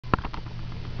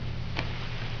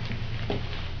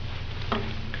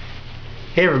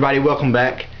Hey everybody, welcome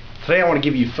back. Today I want to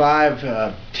give you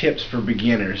 5 tips for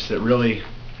beginners that really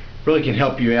can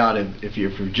help you out if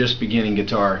you're just beginning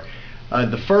guitar.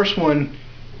 The first one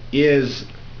is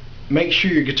make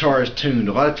sure your guitar is tuned.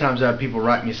 A lot of times I have people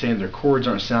write me saying their chords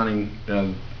aren't sounding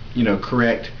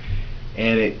correct,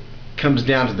 and it comes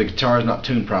down to the guitar is not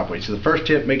tuned properly. So the first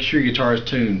tip, make sure your guitar is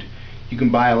tuned. You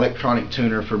can buy an electronic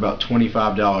tuner for about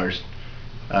 $25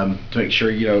 to make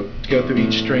sure go through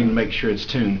each string and make sure it's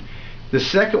tuned. The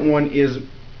second one is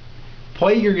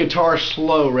play your guitar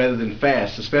slow rather than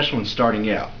fast, especially when starting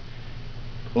out.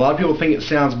 A lot of people think it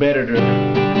sounds better to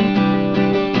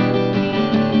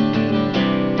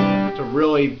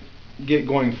really get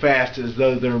going fast as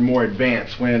though they're more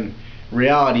advanced, when in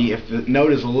reality, if the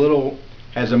note is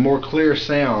has a more clear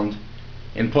sound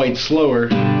and played slower,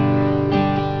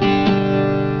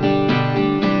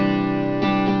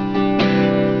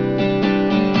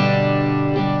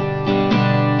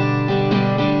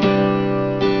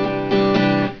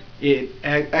 it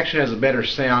actually has a better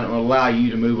sound and will allow you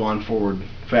to move on forward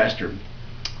faster.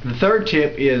 The third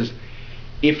tip is,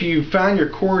 if you find your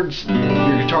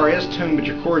guitar is tuned but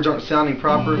your chords aren't sounding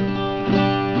proper,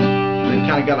 then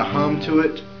kind of got a hum to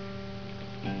it.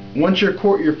 Once your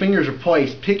fingers are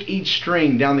placed, pick each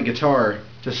string down the guitar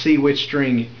to see which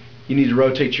string you need to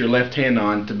rotate your left hand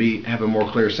on to have a more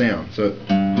clear sound. So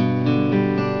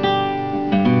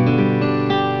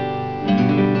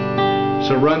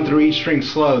run through each string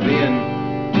slow, then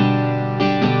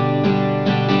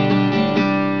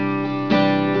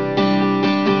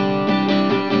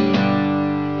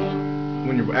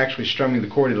when you're actually strumming the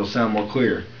chord, it'll sound more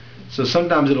clear. So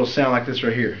sometimes it'll sound like this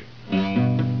right here.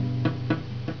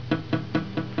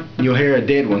 You'll hear a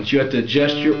dead one, so you have to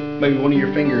adjust maybe one of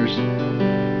your fingers,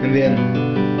 and then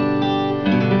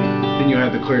you'll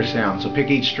have the clear sound. So pick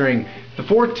each string. The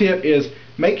fourth tip is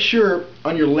make sure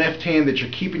on your left hand that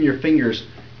you're keeping your fingers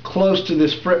close to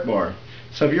this fret bar.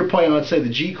 So if you're playing, let's say, the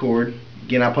G chord,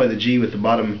 again I play the G with the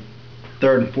bottom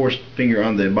third and fourth finger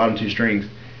on the bottom 2 strings,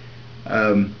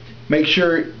 make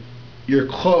sure you're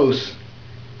close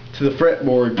to the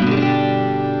fretboard,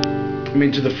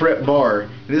 to the fret bar,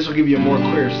 and this will give you a more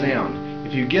clear sound.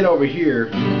 If you get over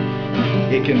here,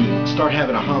 it can start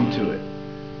having a hum to it.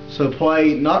 So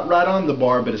play not right on the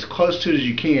bar, but as close to it as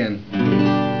you can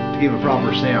to give a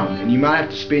proper sound. And you might have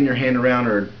to spin your hand around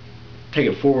or take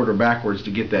it forward or backwards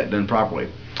to get that done properly.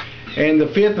 And the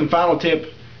fifth and final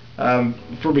tip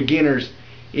for beginners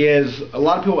is, a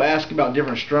lot of people ask about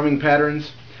different strumming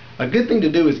patterns. A good thing to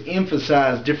do is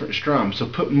emphasize different strums, so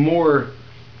put more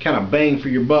kind of bang for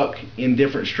your buck in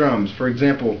different strums. For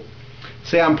example,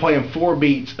 say I'm playing 4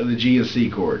 beats of the G and C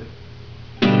chord.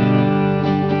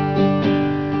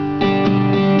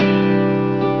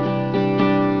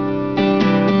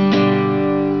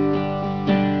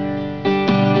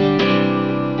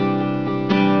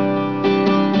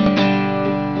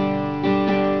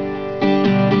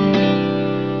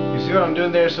 See what I'm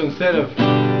doing there? So instead of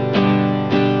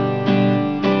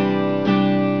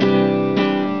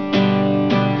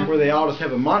where they all just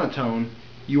have a monotone,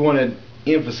 you want to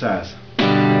emphasize.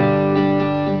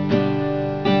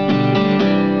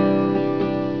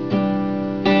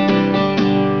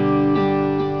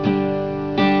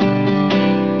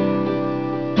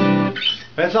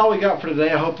 That's all we got for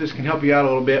today. I hope this can help you out a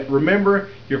little bit. Remember,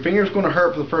 your finger's going to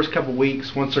hurt for the first couple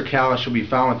weeks. Once they're calloused, you'll be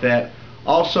fine with that.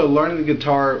 Also, learning the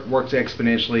guitar works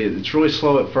exponentially. It's really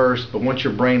slow at first, but once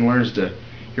your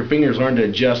fingers learn to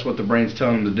adjust what the brain's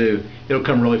telling them to do, it'll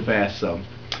come really fast. So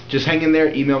just hang in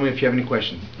there. Email me if you have any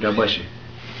questions. God bless you.